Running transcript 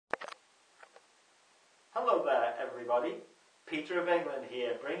Hello there everybody, Peter of England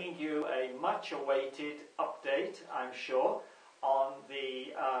here, bringing you a much awaited update, I'm sure, on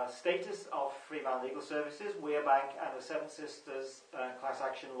the status of Freeman Legal Services, WeRe and the Seven Sisters class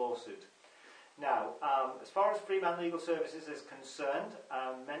action lawsuit. Now, as far as Freeman Legal Services is concerned,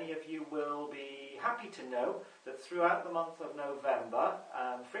 many of you will be happy to know that throughout the month of November,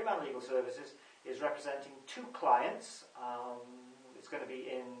 Freeman Legal Services is representing two clients. It's going to be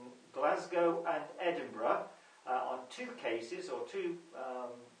in Glasgow and Edinburgh on two cases or two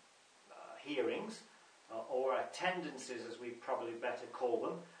hearings or attendances, as we probably better call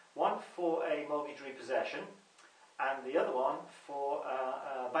them. One for a mortgage repossession and the other one for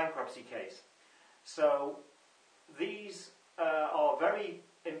a bankruptcy case. So these are very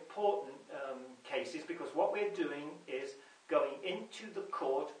important cases, because what we're doing is going into the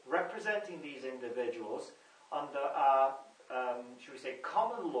court representing these individuals under our should we say,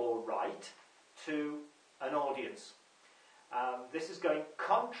 common law right to an audience. This is going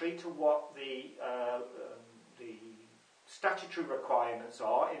contrary to what the statutory requirements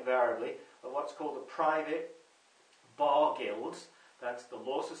are, invariably, of what's called the private bar guilds. That's the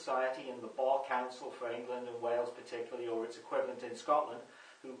Law Society and the Bar Council for England and Wales particularly, or its equivalent in Scotland,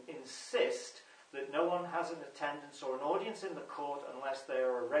 who insist that no one has an attendance or an audience in the court unless they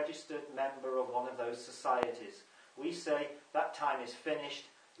are a registered member of one of those societies. We say that time is finished,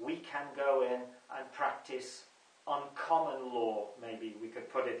 we can go in and practice on common law, maybe we could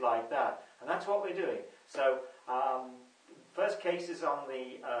put it like that. And that's what we're doing. So, first case is on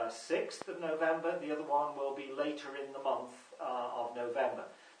the 6th of November, the other one will be later in the month of November.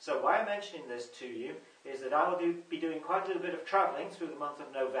 So why I'm mentioning this to you is that I will be doing quite a little bit of travelling through the month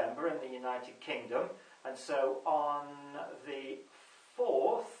of November in the United Kingdom. And so on the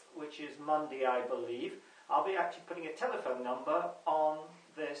 4th, which is Monday I believe, I'll be actually putting a telephone number on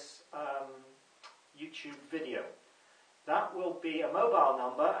this YouTube video. That will be a mobile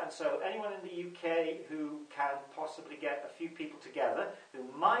number, and so anyone in the UK who can possibly get a few people together who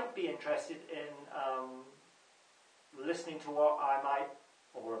might be interested in listening to what I might,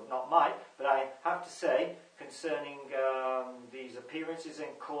 or not might, but I have to say concerning these appearances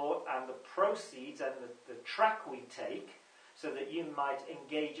in court and the proceeds and the track we take, so that you might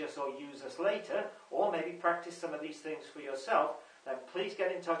engage us or use us later, or maybe practice some of these things for yourself, then please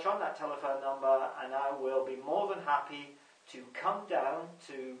get in touch on that telephone number and I will be more than happy to come down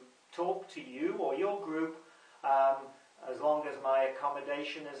to talk to you or your group, as long as my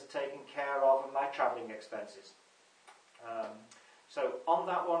accommodation is taken care of and my travelling expenses. So on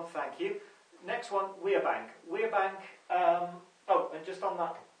that one, thank you. Next one, WeRe. Oh, and just on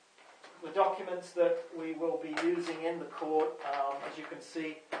that, the documents that we will be using in the court, as you can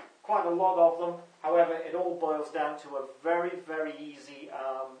see, quite a lot of them. However, it all boils down to a very, very easy,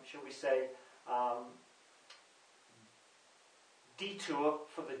 shall we say, detour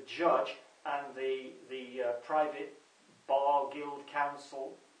for the judge and the private bar guild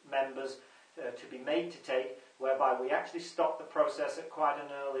council members to be made to take, whereby we actually stop the process at quite an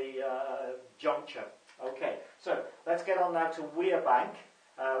early juncture. Okay, so let's get on now to WeRe.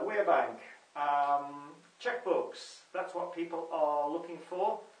 WeRe, checkbooks, that's what people are looking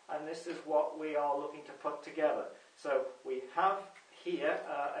for, and this is what we are looking to put together. So we have here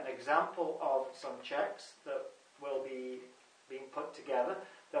an example of some checks that will be being put together.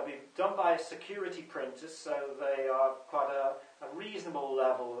 They'll be done by security printers, so they are quite a reasonable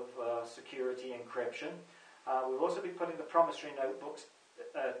level of security encryption. We'll also be putting the promissory notebooks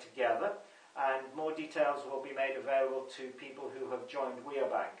together, and more details will be made available to people who have joined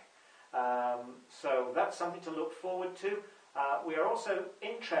WeRe. So that's something to look forward to. We are also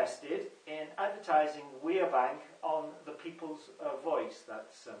interested in advertising WeRe on the People's Voice.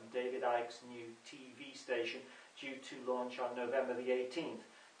 That's David Icke's new TV station, due to launch on November the 18th.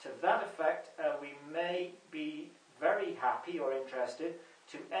 To that effect, we may be very happy or interested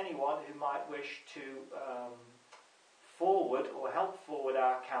to anyone who might wish to forward or help forward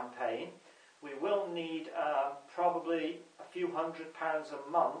our campaign. We will need probably a few £100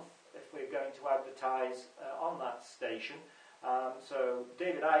 a month if we're going to advertise on that station. So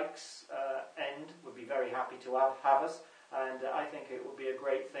David Icke's end would be very happy to have us, and I think it would be a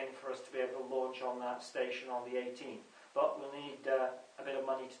great thing for us to be able to launch on that station on the 18th. But we'll need a bit of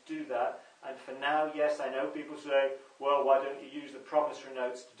money to do that, and for now, yes, I know people say, well, why don't you use the promissory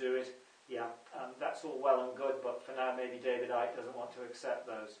notes to do it? Yeah, that's all well and good, but for now maybe David Icke doesn't want to accept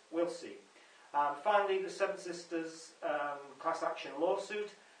those. We'll see. Finally, the Seven Sisters class action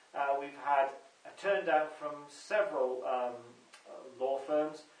lawsuit. We've had a turn down from several law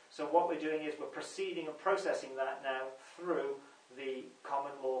firms. So what we're doing is we're proceeding and processing that now through the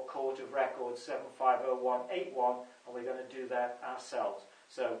Common Law Court of record 750181, and we're going to do that ourselves.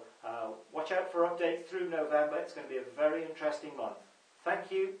 So watch out for updates through November. It's going to be a very interesting month.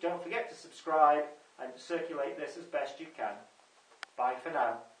 Thank you. Don't forget to subscribe and circulate this as best you can. Bye for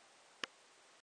now.